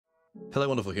Hello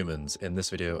wonderful humans, in this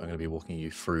video I'm going to be walking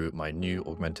you through my new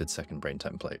augmented second brain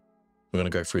template. We're going to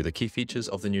go through the key features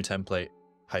of the new template,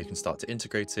 how you can start to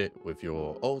integrate it with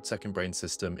your old second brain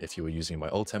system if you were using my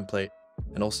old template,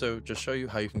 and also just show you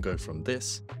how you can go from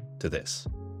this to this.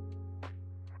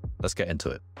 Let's get into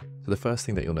it. So the first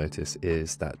thing that you'll notice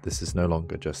is that this is no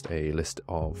longer just a list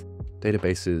of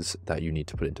databases that you need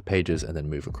to put into pages and then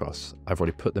move across. I've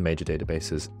already put the major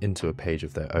databases into a page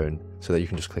of their own so that you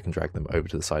can just click and drag them over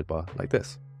to the sidebar like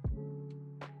this.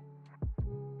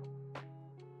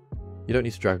 You don't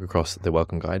need to drag across the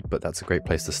welcome guide, but that's a great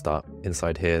place to start.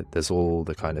 Inside here, there's all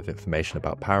the kind of information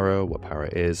about Paro, what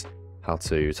Paro is, how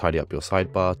to tidy up your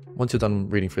sidebar. Once you're done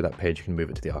reading through that page, you can move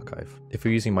it to the archive. If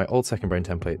you're using my old second brain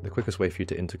template, the quickest way for you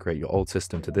to integrate your old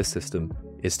system to this system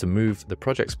is to move the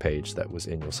projects page that was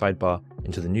in your sidebar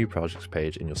into the new projects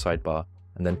page in your sidebar,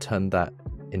 and then turn that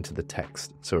into the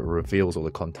text so it reveals all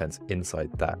the contents inside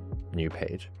that new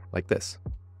page, like this.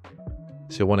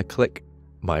 So you'll want to click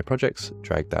My Projects,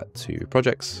 drag that to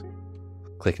Projects,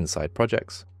 click inside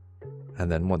Projects,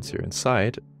 and then once you're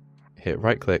inside, hit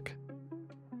right click,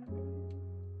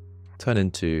 turn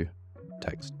into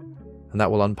text, and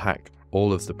that will unpack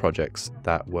all of the projects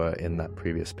that were in that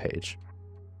previous page.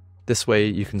 This way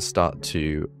you can start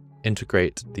to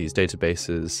integrate these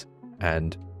databases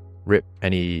and rip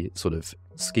any sort of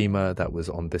schema that was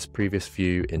on this previous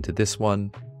view into this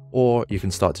one, or you can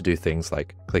start to do things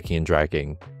like clicking and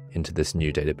dragging into this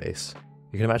new database.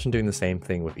 You can imagine doing the same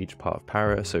thing with each part of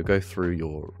Paro, so go through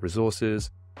your resources,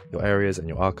 your areas, and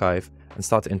your archive, and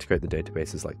start to integrate the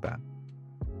databases like that.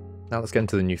 Now let's get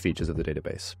into the new features of the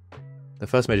database. The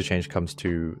first major change comes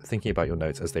to thinking about your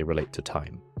notes as they relate to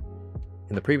time.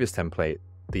 In the previous template,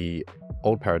 the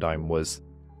old paradigm was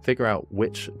figure out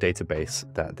which database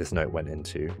that this note went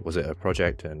into. Was it a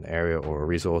project, an area, or a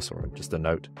resource, or just a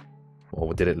note?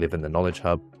 Or did it live in the knowledge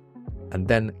hub? And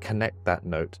then connect that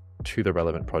note to the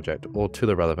relevant project or to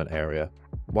the relevant area.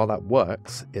 While that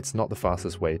works, it's not the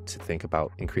fastest way to think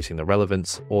about increasing the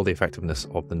relevance or the effectiveness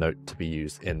of the note to be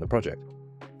used in the project.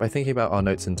 By thinking about our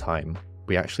notes in time,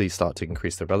 we actually start to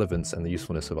increase the relevance and the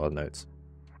usefulness of our notes.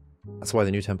 That's why the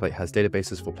new template has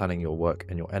databases for planning your work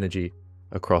and your energy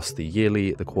across the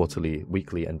yearly, the quarterly,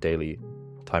 weekly, and daily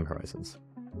time horizons.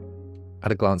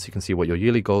 At a glance, you can see what your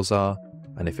yearly goals are,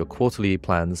 and if your quarterly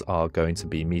plans are going to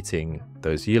be meeting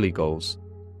those yearly goals.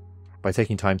 By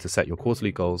taking time to set your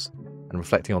quarterly goals and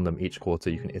reflecting on them each quarter,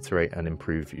 you can iterate and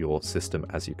improve your system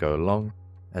as you go along,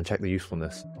 and check the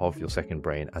usefulness of your second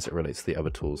brain as it relates to the other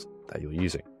tools that you're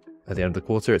using. At the end of the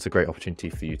quarter, it's a great opportunity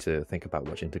for you to think about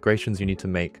which integrations you need to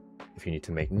make, if you need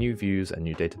to make new views and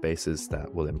new databases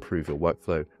that will improve your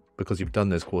workflow, because you've done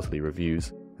those quarterly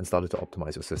reviews and started to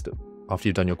optimize your system. After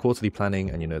you've done your quarterly planning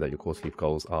and you know that your quarterly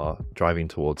goals are driving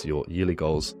towards your yearly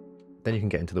goals, then you can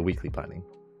get into the weekly planning.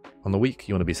 On the week,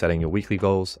 you want to be setting your weekly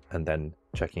goals and then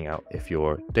checking out if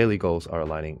your daily goals are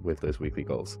aligning with those weekly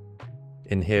goals.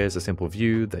 In here is a simple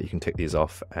view that you can tick these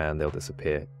off and they'll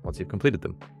disappear once you've completed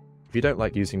them. If you don't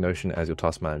like using Notion as your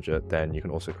task manager, then you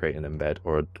can also create an embed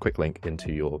or a quick link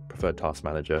into your preferred task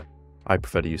manager. I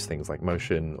prefer to use things like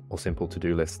Motion or simple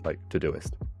to-do lists like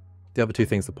Todoist. The other two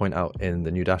things to point out in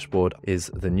the new dashboard is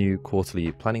the new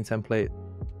quarterly planning template.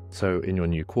 So in your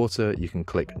new quarter, you can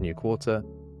click New Quarter,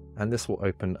 and this will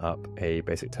open up a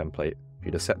basic template for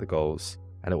you to set the goals,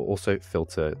 and it will also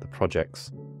filter the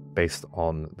projects based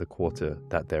on the quarter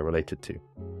that they're related to.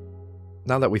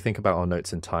 Now that we think about our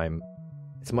notes in time,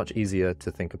 it's much easier to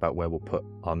think about where we'll put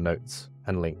our notes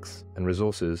and links and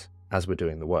resources as we're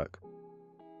doing the work.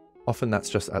 Often that's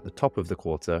just at the top of the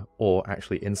quarter or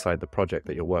actually inside the project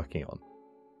that you're working on.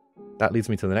 That leads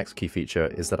me to the next key feature,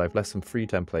 is that I've left some free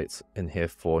templates in here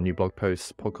for new blog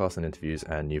posts, podcasts and interviews,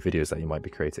 and new videos that you might be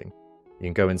creating. You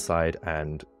can go inside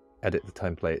and edit the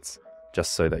templates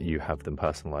just so that you have them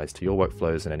personalized to your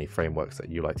workflows and any frameworks that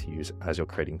you like to use as you're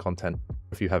creating content.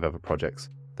 If you have other projects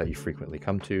that you frequently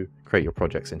come to, create your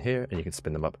projects in here and you can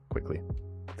spin them up quickly.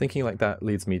 Thinking like that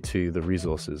leads me to the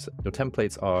resources. Your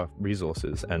templates are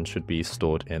resources and should be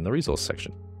stored in the resource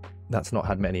section. That's not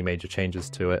had many major changes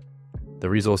to it. The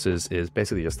resources is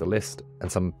basically just a list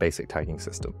and some basic tagging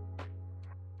system.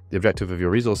 The objective of your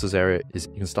resources area is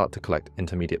you can start to collect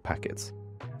intermediate packets.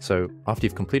 So after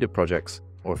you've completed projects,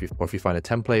 or if you find a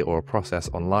template or a process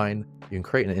online, you can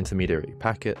create an intermediary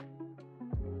packet.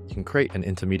 You can create an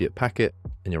intermediate packet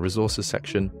in your resources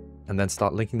section and then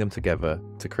start linking them together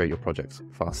to create your projects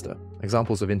faster.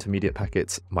 Examples of intermediate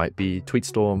packets might be tweet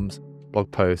storms, blog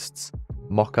posts,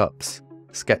 mock-ups,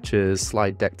 sketches,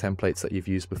 slide deck templates that you've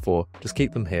used before. Just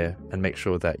keep them here and make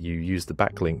sure that you use the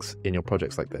backlinks in your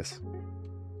projects like this.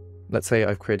 Let's say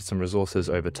I've created some resources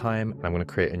over time and I'm going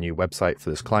to create a new website for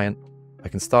this client. I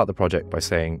can start the project by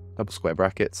saying double square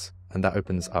brackets, and that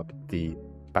opens up the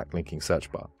backlinking search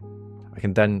bar. I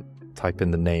can then type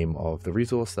in the name of the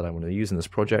resource that I want to use in this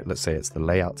project. Let's say it's the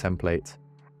layout template,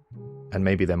 and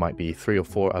maybe there might be 3 or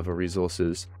 4 other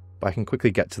resources, but I can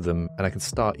quickly get to them and I can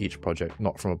start each project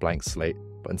not from a blank slate,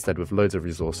 but instead with loads of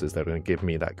resources that are going to give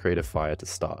me that creative fire to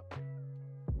start.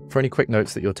 For any quick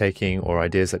notes that you're taking or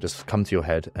ideas that just come to your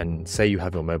head, and say you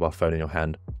have your mobile phone in your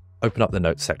hand, open up the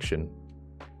notes section,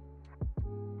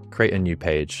 create a new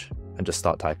page, and just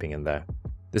start typing in there.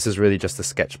 This is really just a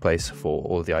sketch place for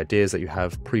all the ideas that you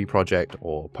have pre-project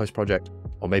or post-project,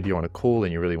 or maybe you're on a call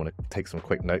and you really want to take some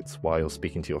quick notes while you're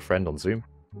speaking to your friend on Zoom.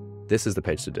 This is the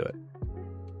page to do it.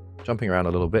 Jumping around a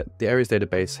little bit, the areas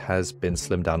database has been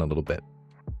slimmed down a little bit.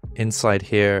 Inside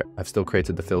here, I've still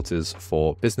created the filters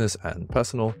for business and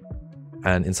personal,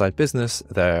 and inside business,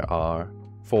 there are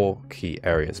 4 key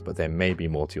areas, but there may be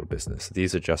more to your business.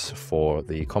 These are just for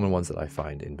the common ones that I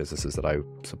find in businesses that I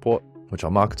support, which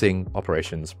are marketing,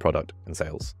 operations, product, and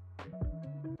sales.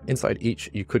 Inside each,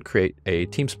 you could create a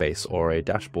team space or a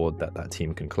dashboard that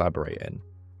team can collaborate in.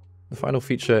 The final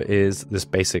feature is this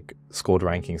basic scored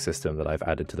ranking system that I've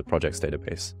added to the projects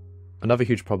database. Another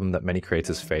huge problem that many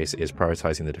creators face is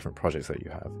prioritizing the different projects that you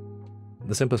have.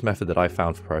 The simplest method that I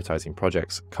found for prioritizing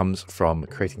projects comes from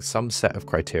creating some set of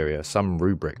criteria, some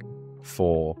rubric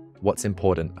for what's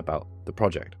important about the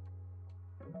project.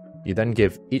 You then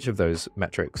give each of those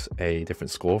metrics a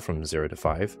different score from 0 to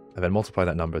 5, and then multiply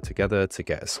that number together to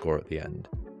get a score at the end.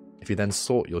 If you then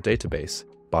sort your database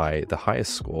by the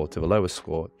highest score to the lowest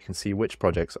score, you can see which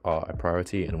projects are a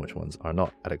priority and which ones are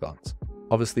not at a glance.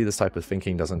 Obviously, this type of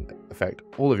thinking doesn't affect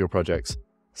all of your projects.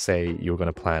 Say you're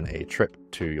going to plan a trip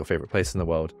to your favorite place in the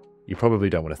world, you probably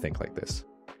don't want to think like this.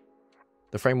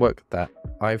 The framework that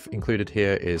I've included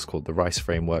here is called the RICE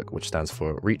framework, which stands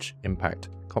for Reach, Impact,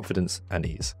 Confidence, and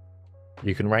Ease.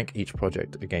 You can rank each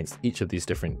project against each of these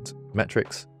different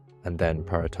metrics and then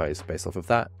prioritize based off of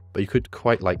that, but you could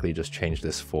quite likely just change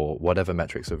this for whatever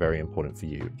metrics are very important for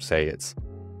you. Say it's,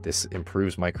 this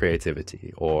improves my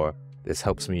creativity, or this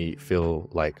helps me feel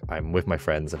like I'm with my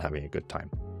friends and having a good time.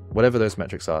 Whatever those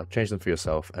metrics are, change them for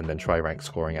yourself and then try rank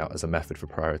scoring out as a method for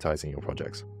prioritizing your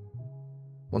projects.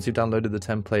 Once you've downloaded the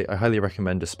template, I highly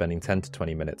recommend just spending 10 to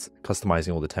 20 minutes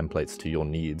customizing all the templates to your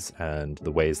needs and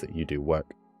the ways that you do work.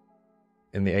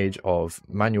 In the age of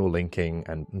manual linking,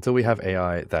 and until we have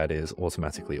AI that is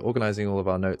automatically organizing all of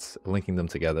our notes, linking them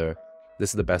together,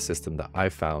 this is the best system that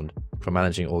I've found for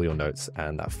managing all your notes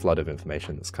and that flood of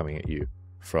information that's coming at you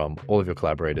from all of your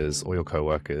collaborators, all your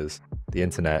coworkers, the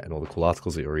internet, and all the cool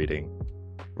articles that you're reading.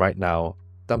 Right now,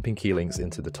 dumping key links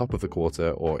into the top of the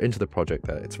quarter or into the project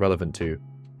that it's relevant to,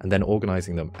 and then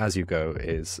organizing them as you go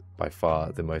is by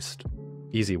far the most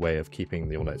easy way of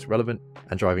keeping your notes relevant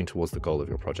and driving towards the goal of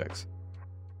your projects.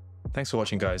 Thanks for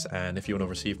watching, guys, and if you want to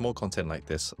receive more content like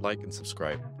this, like and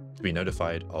subscribe to be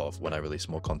notified of when I release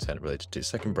more content related to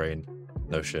Second Brain,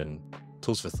 Notion,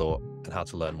 tools for thought, and how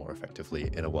to learn more effectively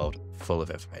in a world full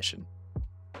of information.